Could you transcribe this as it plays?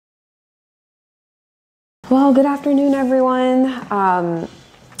Well, good afternoon, everyone. I'm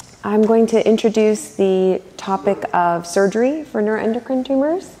going to introduce the topic of surgery for neuroendocrine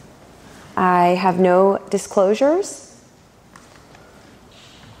tumors. I have no disclosures.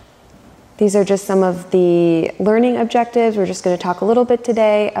 These are just some of the learning objectives. We're just going to talk a little bit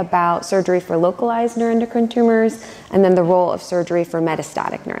today about surgery for localized neuroendocrine tumors and then the role of surgery for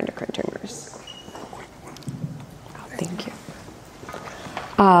metastatic neuroendocrine tumors. Oh, thank you.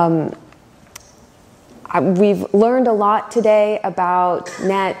 We've learned a lot today about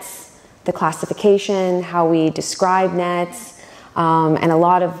NETs, the classification, how we describe NETs, and a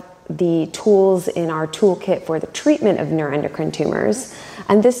lot of the tools in our toolkit for the treatment of neuroendocrine tumors.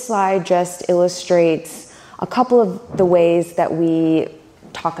 And this slide just illustrates a couple of the ways that we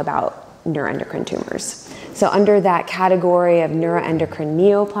talk about neuroendocrine tumors. So under that category of neuroendocrine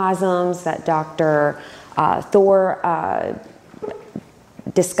neoplasms that Dr. Thor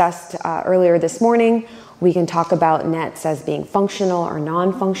discussed earlier this morning, we can talk about NETs as being functional or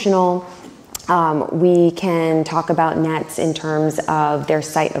non-functional. We can talk about NETs in terms of their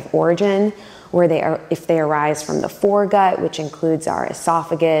site of origin, where they are, if they arise from the foregut, which includes our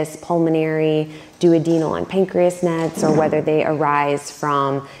esophagus, pulmonary, duodenal, and pancreas NETs, or whether they arise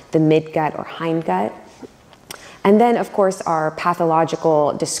from the midgut or hindgut. And then, of course, our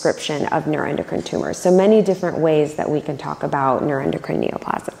pathological description of neuroendocrine tumors. So many different ways that we can talk about neuroendocrine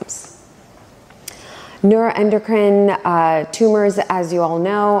neoplasms. Neuroendocrine tumors, as you all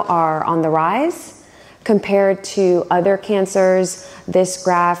know, are on the rise. Compared to other cancers, this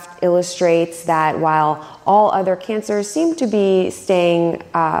graph illustrates that while all other cancers seem to be staying,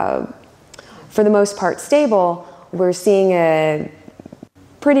 for the most part, stable, we're seeing a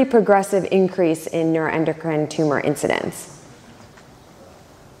pretty progressive increase in neuroendocrine tumor incidence.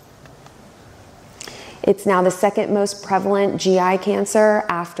 It's now the second most prevalent GI cancer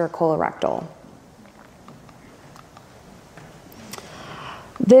after colorectal.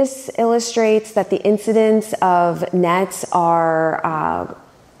 This illustrates that the incidence of NETs are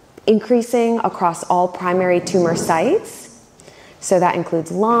increasing across all primary tumor sites. So that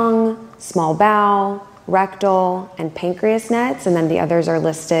includes lung, small bowel, rectal, and pancreas NETs, and then the others are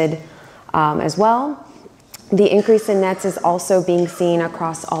listed as well. The increase in NETs is also being seen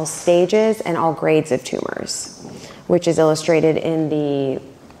across all stages and all grades of tumors, which is illustrated in the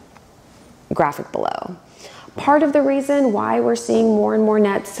graphic below. Part of the reason why we're seeing more and more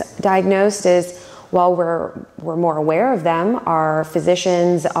NETs diagnosed is while we're more aware of them, our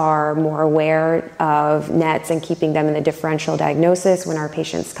physicians are more aware of NETs and keeping them in the differential diagnosis when our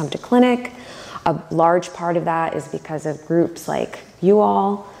patients come to clinic. A large part of that is because of groups like you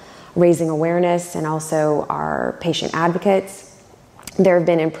all raising awareness and also our patient advocates. There have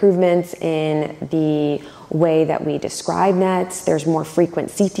been improvements in the way that we describe NETs. There's more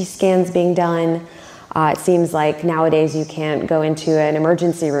frequent CT scans being done. It seems like nowadays you can't go into an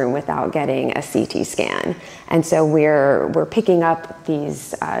emergency room without getting a CT scan. And so we're picking up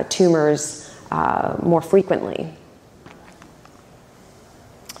these tumors more frequently.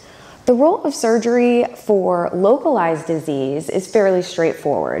 The role of surgery for localized disease is fairly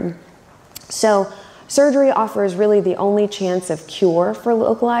straightforward. So surgery offers really the only chance of cure for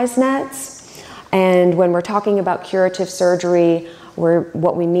localized NETs. And when we're talking about curative surgery,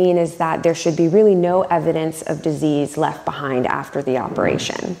 what we mean is that there should be really no evidence of disease left behind after the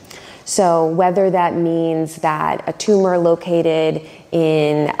operation. So whether that means that a tumor located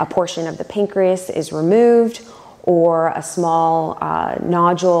in a portion of the pancreas is removed, or a small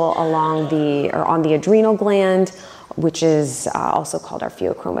nodule on the adrenal gland, which is also called our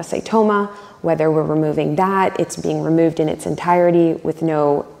pheochromocytoma, whether we're removing that, it's being removed in its entirety with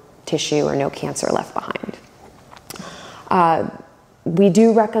no tissue or no cancer left behind. We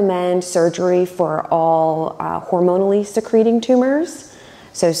do recommend surgery for all hormonally secreting tumors.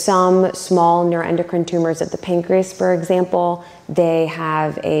 So some small neuroendocrine tumors of the pancreas, for example, they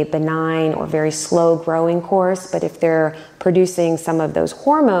have a benign or very slow growing course, but if they're producing some of those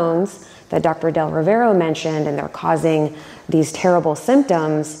hormones that Dr. Del Rivero mentioned and they're causing these terrible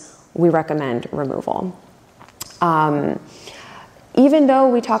symptoms, we recommend removal. Even though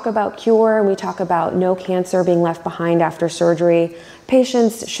we talk about cure and we talk about no cancer being left behind after surgery,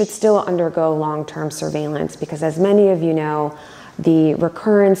 patients should still undergo long-term surveillance because, as many of you know, the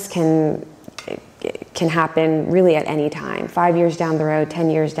recurrence can happen really at any time, 5 years down the road, 10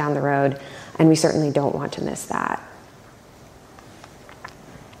 years down the road, and we certainly don't want to miss that.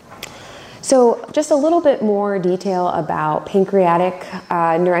 So just a little bit more detail about pancreatic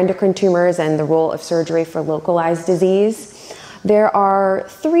neuroendocrine tumors and the role of surgery for localized disease. There are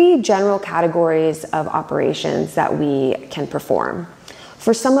three general categories of operations that we can perform.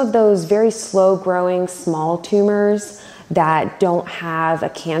 For some of those very slow-growing small tumors that don't have a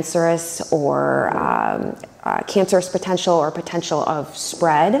cancerous or cancerous potential or potential of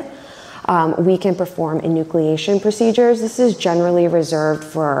spread, we can perform enucleation procedures. This is generally reserved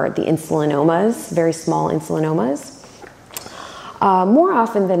for the insulinomas, very small insulinomas. More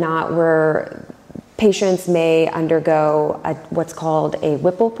often than not, where patients may undergo what's called a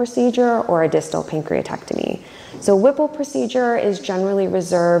Whipple procedure or a distal pancreatectomy. So Whipple procedure is generally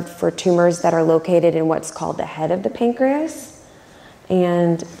reserved for tumors that are located in what's called the head of the pancreas.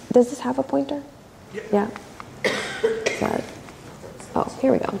 And does this have a pointer? Yeah. Oh,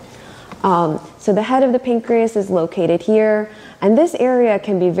 here we go. So the head of the pancreas is located here, and this area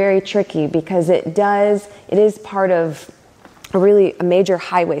can be very tricky because it is part of a major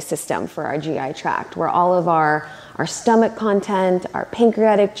highway system for our GI tract, where all of our stomach content, our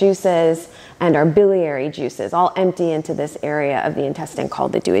pancreatic juices, and our biliary juices all empty into this area of the intestine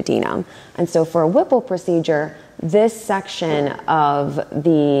called the duodenum. And so for a Whipple procedure, this section of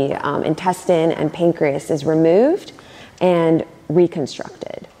the intestine and pancreas is removed and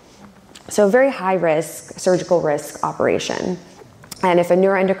reconstructed. So very high risk, surgical risk operation. And if a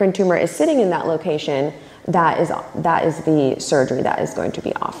neuroendocrine tumor is sitting in that location, that is the surgery that is going to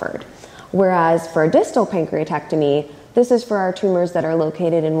be offered. Whereas for a distal pancreatectomy, this is for our tumors that are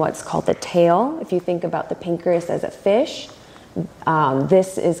located in what's called the tail. If you think about the pancreas as a fish,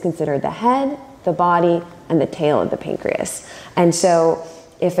 this is considered the head, the body, and the tail of the pancreas. And so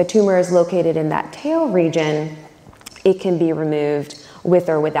if a tumor is located in that tail region, it can be removed with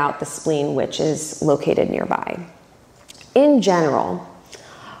or without the spleen, which is located nearby. In general,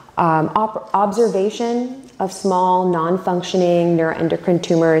 observation of small, non-functioning neuroendocrine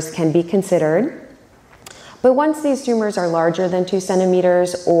tumors can be considered. But once these tumors are larger than 2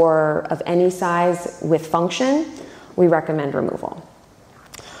 centimeters or of any size with function, we recommend removal.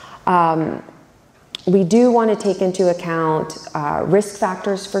 We do want to take into account risk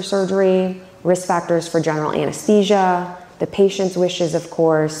factors for surgery, risk factors for general anesthesia, the patient's wishes, of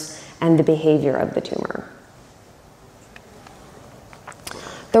course, and the behavior of the tumor.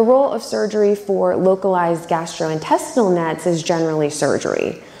 The role of surgery for localized gastrointestinal nets is generally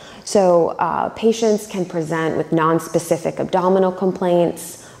surgery. So patients can present with nonspecific abdominal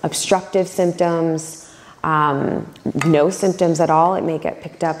complaints, obstructive symptoms, no symptoms at all. It may get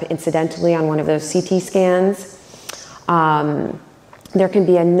picked up incidentally on one of those CT scans. There can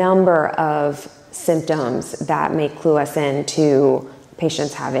be a number of symptoms that may clue us into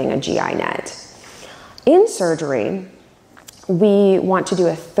patients having a GI net. In surgery, we want to do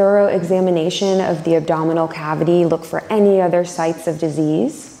a thorough examination of the abdominal cavity, look for any other sites of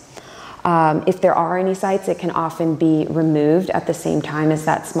disease. If there are any sites, it can often be removed at the same time as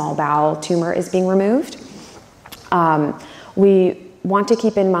that small bowel tumor is being removed. We want to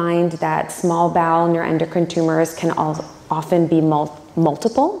keep in mind that small bowel neuroendocrine tumors can often be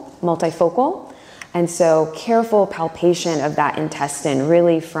multifocal, and so careful palpation of that intestine,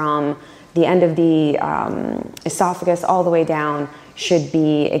 really from the end of the esophagus all the way down, should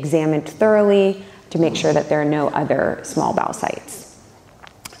be examined thoroughly to make sure that there are no other small bowel sites.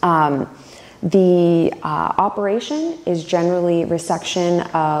 The operation is generally resection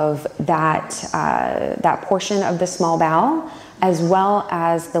of that portion of the small bowel, as well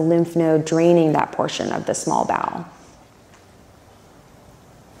as the lymph node draining that portion of the small bowel.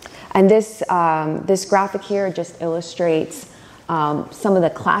 And this graphic here just illustrates some of the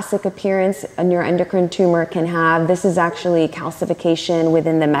classic appearance a neuroendocrine tumor can have. This is actually calcification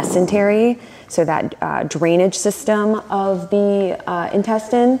within the mesentery, so that drainage system of the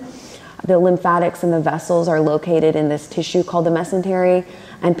intestine. The lymphatics and the vessels are located in this tissue called the mesentery,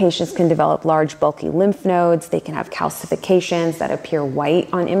 and patients can develop large, bulky lymph nodes. They can have calcifications that appear white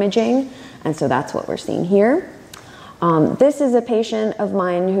on imaging, and so that's what we're seeing here. This is a patient of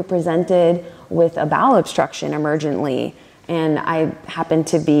mine who presented with a bowel obstruction emergently, and I happened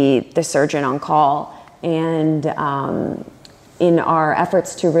to be the surgeon on call, and in our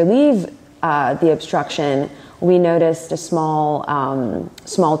efforts to relieve the obstruction, we noticed a small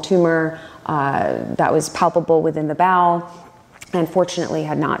tumor that was palpable within the bowel, and fortunately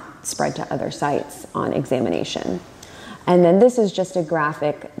had not spread to other sites on examination. And then this is just a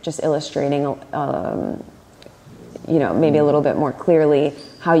graphic just illustrating, maybe a little bit more clearly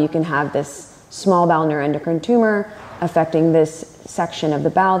how you can have this small bowel neuroendocrine tumor affecting this section of the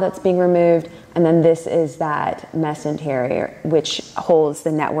bowel that's being removed, and then this is that mesentery, which holds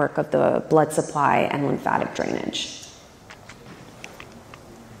the network of the blood supply and lymphatic drainage.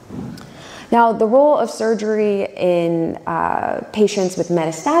 Now, the role of surgery in patients with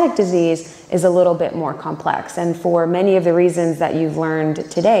metastatic disease is a little bit more complex. And for many of the reasons that you've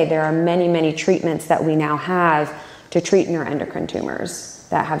learned today, there are many, many treatments that we now have to treat neuroendocrine tumors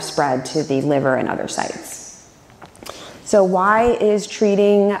that have spread to the liver and other sites. So why is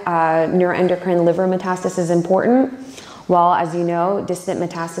treating neuroendocrine liver metastasis important? Well, as you know, distant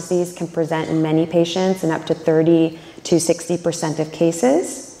metastases can present in many patients in up to 30 to 60% of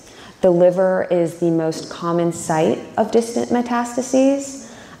cases. The liver is the most common site of distant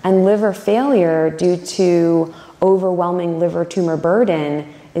metastases, and liver failure due to overwhelming liver tumor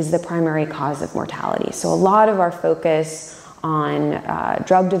burden is the primary cause of mortality. So a lot of our focus on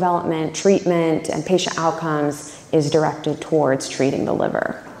drug development, treatment, and patient outcomes is directed towards treating the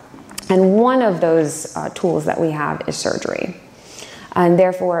liver. And one of those tools that we have is surgery. And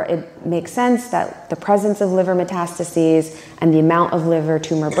therefore, it makes sense that the presence of liver metastases and the amount of liver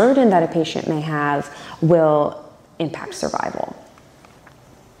tumor burden that a patient may have will impact survival.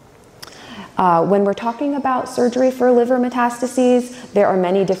 When we're talking about surgery for liver metastases, there are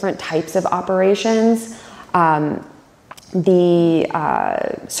many different types of operations. The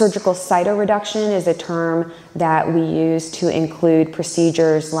surgical cytoreduction is a term that we use to include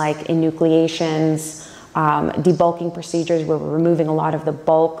procedures like enucleations, debulking procedures where we're removing a lot of the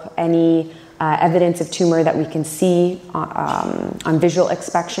bulk, any evidence of tumor that we can see on visual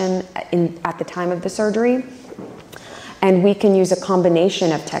inspection at the time of the surgery. And we can use a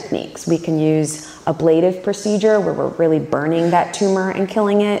combination of techniques. We can use ablative procedure where we're really burning that tumor and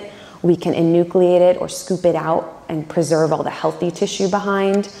killing it. We can enucleate it or scoop it out and preserve all the healthy tissue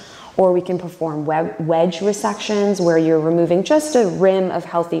behind. Or we can perform wedge resections where you're removing just a rim of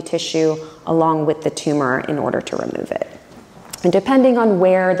healthy tissue along with the tumor in order to remove it. And depending on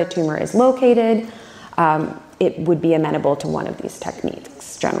where the tumor is located, it would be amenable to one of these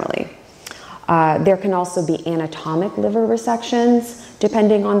techniques generally. There can also be anatomic liver resections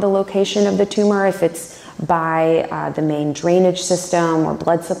depending on the location of the tumor. If it's by the main drainage system or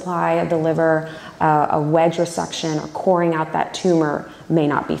blood supply of the liver, a wedge resection or coring out that tumor may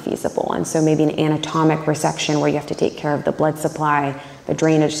not be feasible. And so maybe an anatomic resection where you have to take care of the blood supply, the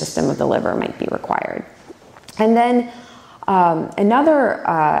drainage system of the liver might be required. And then another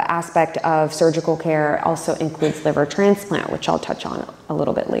aspect of surgical care also includes liver transplant, which I'll touch on a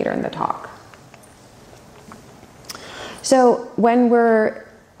little bit later in the talk. So when we're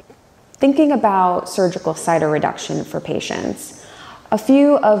thinking about surgical cytoreduction for patients, a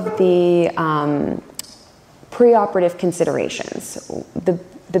few of the preoperative considerations.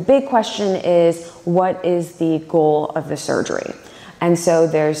 The big question is, what is the goal of the surgery? And so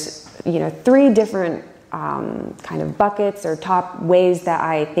there's three different kind of buckets or top ways that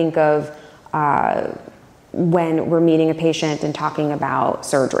I think of when we're meeting a patient and talking about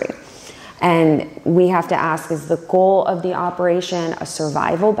surgery. And we have to ask, is the goal of the operation a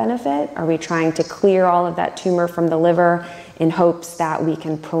survival benefit? Are we trying to clear all of that tumor from the liver in hopes that we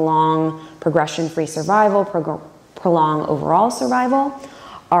can prolong progression-free survival, prolong overall survival?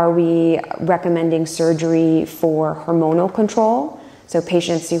 Are we recommending surgery for hormonal control? So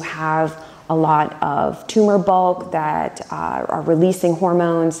patients who have a lot of tumor bulk that are releasing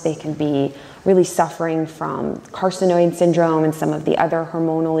hormones, they can be really suffering from carcinoid syndrome and some of the other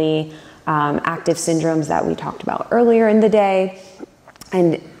hormonally active syndromes that we talked about earlier in the day.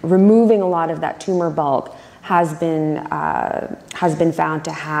 And removing a lot of that tumor bulk has been found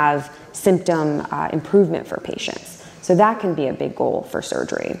to have symptom improvement for patients. So that can be a big goal for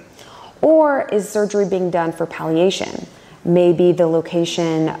surgery. Or is surgery being done for palliation? Maybe the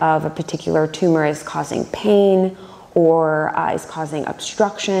location of a particular tumor is causing pain or is causing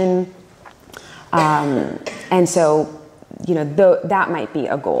obstruction. And so that might be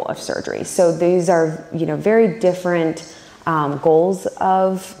a goal of surgery. So these are, very different goals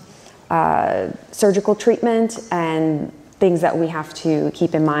of surgical treatment and things that we have to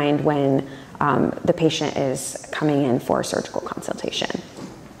keep in mind when the patient is coming in for a surgical consultation.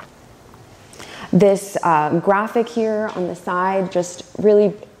 This graphic here on the side just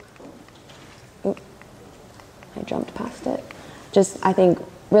really, I jumped past it, just I think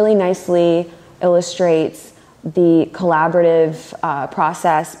really nicely illustrates the collaborative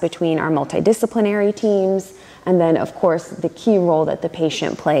process between our multidisciplinary teams, and then of course the key role that the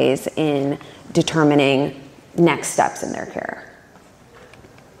patient plays in determining next steps in their care.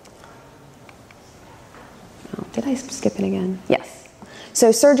 Oh, did I skip it again? Yes.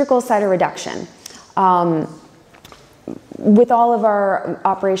 So surgical cytoreduction. With all of our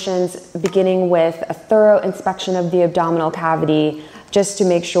operations, beginning with a thorough inspection of the abdominal cavity, just to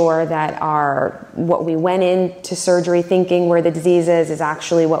make sure that what we went into surgery thinking where the disease is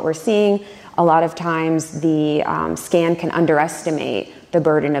actually what we're seeing. a lot of times the scan can underestimate the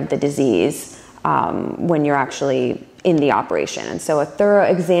burden of the disease when you're actually in the operation. And so a thorough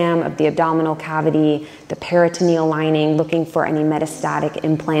exam of the abdominal cavity, the peritoneal lining, looking for any metastatic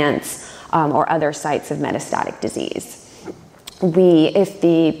implants or other sites of metastatic disease. If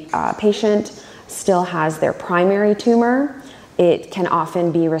the patient still has their primary tumor, it can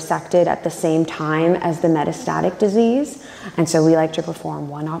often be resected at the same time as the metastatic disease. And so we like to perform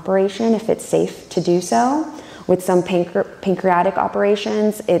one operation if it's safe to do so. With some pancreatic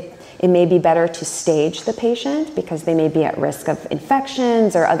operations, it may be better to stage the patient because they may be at risk of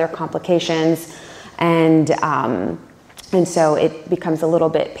infections or other complications. And so it becomes a little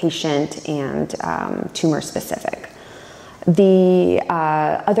bit patient and tumor specific. The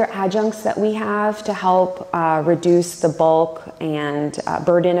other adjuncts that we have to help reduce the bulk and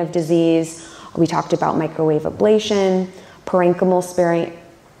burden of disease, we talked about microwave ablation, parenchymal sparing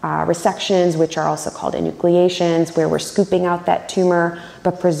resections, which are also called enucleations, where we're scooping out that tumor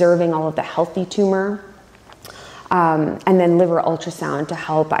but preserving all of the healthy tumor, and then liver ultrasound to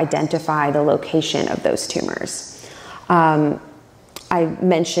help identify the location of those tumors. I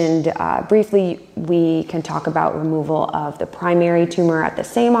mentioned briefly, we can talk about removal of the primary tumor at the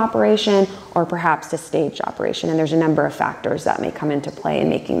same operation or perhaps a staged operation, and there's a number of factors that may come into play in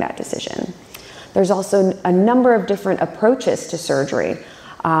making that decision. There's also a number of different approaches to surgery.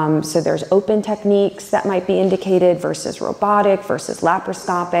 So there's open techniques that might be indicated versus robotic versus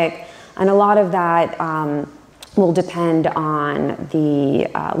laparoscopic, and a lot of that will depend on the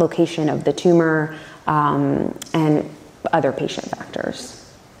location of the tumor and other patient factors.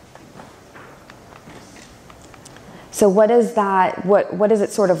 So what does it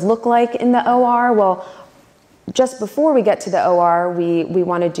sort of look like in the OR? Well, just before we get to the OR, we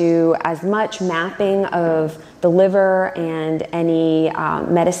want to do as much mapping of the liver and any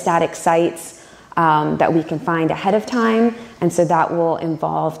metastatic sites that we can find ahead of time. And so that will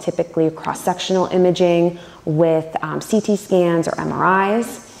involve typically cross-sectional imaging with CT scans or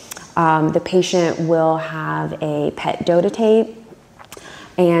MRIs. The patient will have a PET dotatate,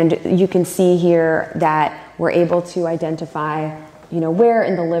 and you can see here that we're able to identify, where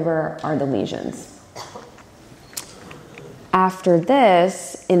in the liver are the lesions. After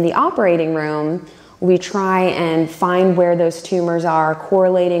this, in the operating room, we try and find where those tumors are,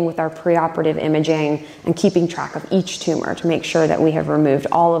 correlating with our preoperative imaging and keeping track of each tumor to make sure that we have removed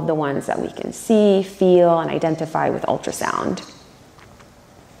all of the ones that we can see, feel, and identify with ultrasound.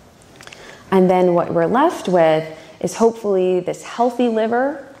 And then what we're left with is hopefully this healthy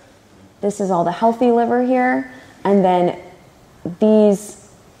liver. This is all the healthy liver here. And then these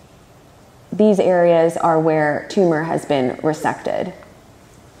areas are where tumor has been resected.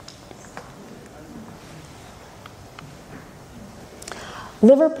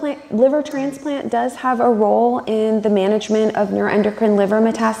 Liver transplant does have a role in the management of neuroendocrine liver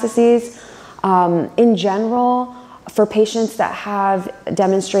metastases. In general, for patients that have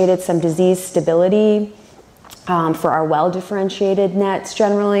demonstrated some disease stability, for our well-differentiated NETs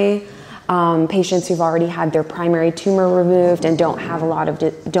generally, patients who've already had their primary tumor removed and don't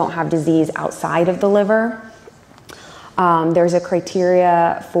have disease outside of the liver. There's a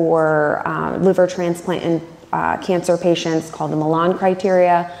criteria for liver transplant in cancer patients called the Milan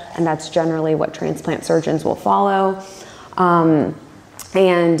criteria, and that's generally what transplant surgeons will follow.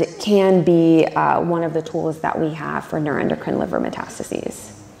 And can be one of the tools that we have for neuroendocrine liver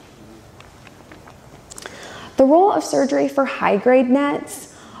metastases. The role of surgery for high-grade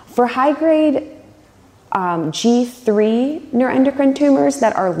NETs. For high-grade G3 neuroendocrine tumors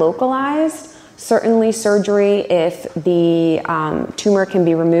that are localized, certainly surgery if the tumor can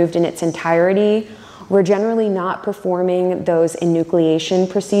be removed in its entirety. We're generally not performing those enucleation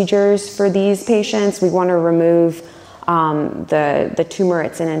procedures for these patients. We want to remove the tumor in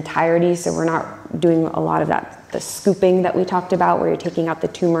its entirety, so we're not doing a lot of the scooping that we talked about, where you're taking out the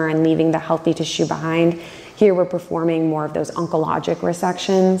tumor and leaving the healthy tissue behind. Here we're performing more of those oncologic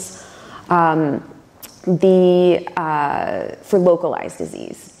resections for localized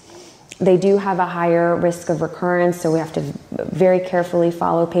disease. They do have a higher risk of recurrence, so we have to very carefully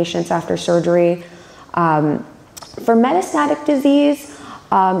follow patients after surgery. For metastatic disease,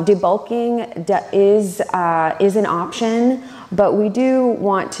 debulking is an option, but we do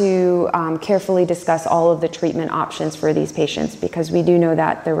want to carefully discuss all of the treatment options for these patients because we do know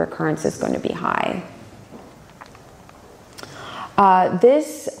that the recurrence is going to be high.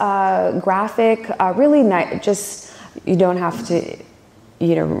 This graphic really just, you don't have to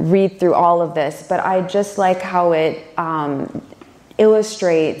read through all of this, but I just like how it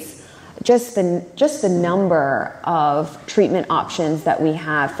illustrates just the number of treatment options that we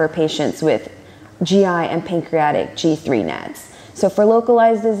have for patients with GI and pancreatic G3 NETs. So for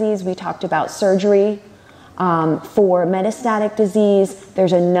localized disease, we talked about surgery. For metastatic disease,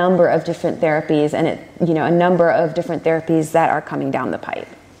 there's a number of different therapies, and a number of different therapies that are coming down the pipe.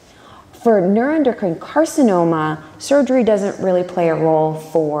 For neuroendocrine carcinoma, surgery doesn't really play a role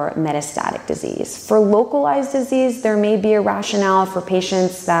for metastatic disease. For localized disease, there may be a rationale for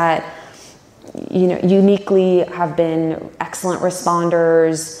patients that uniquely have been excellent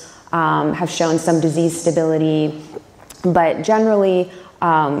responders, have shown some disease stability, but generally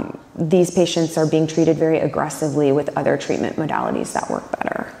these patients are being treated very aggressively with other treatment modalities that work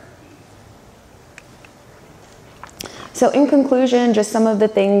better. So in conclusion, just some of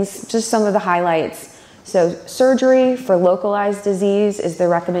the highlights. So surgery for localized disease is the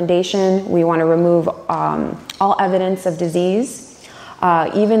recommendation. We want to remove all evidence of disease.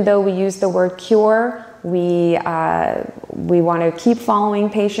 Even though we use the word cure, we want to keep following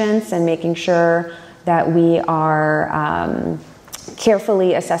patients and making sure that we are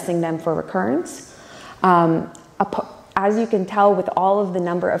carefully assessing them for recurrence. As you can tell, with all of the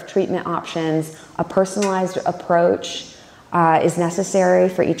number of treatment options, a personalized approach is necessary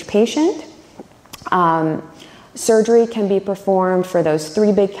for each patient. Surgery can be performed for those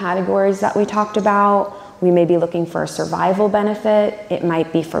 3 big categories that we talked about. We may be looking for a survival benefit. It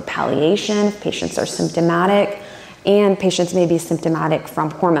might be for palliation if patients are symptomatic, and patients may be symptomatic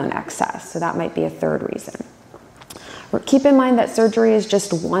from hormone excess. So that might be a 3rd reason. Keep in mind that surgery is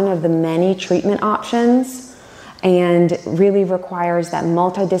just one of the many treatment options and really requires that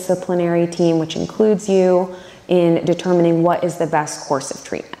multidisciplinary team, which includes you, in determining what is the best course of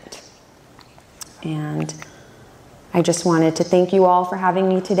treatment. And I just wanted to thank you all for having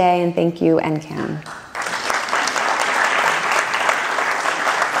me today, and thank you, NCAN.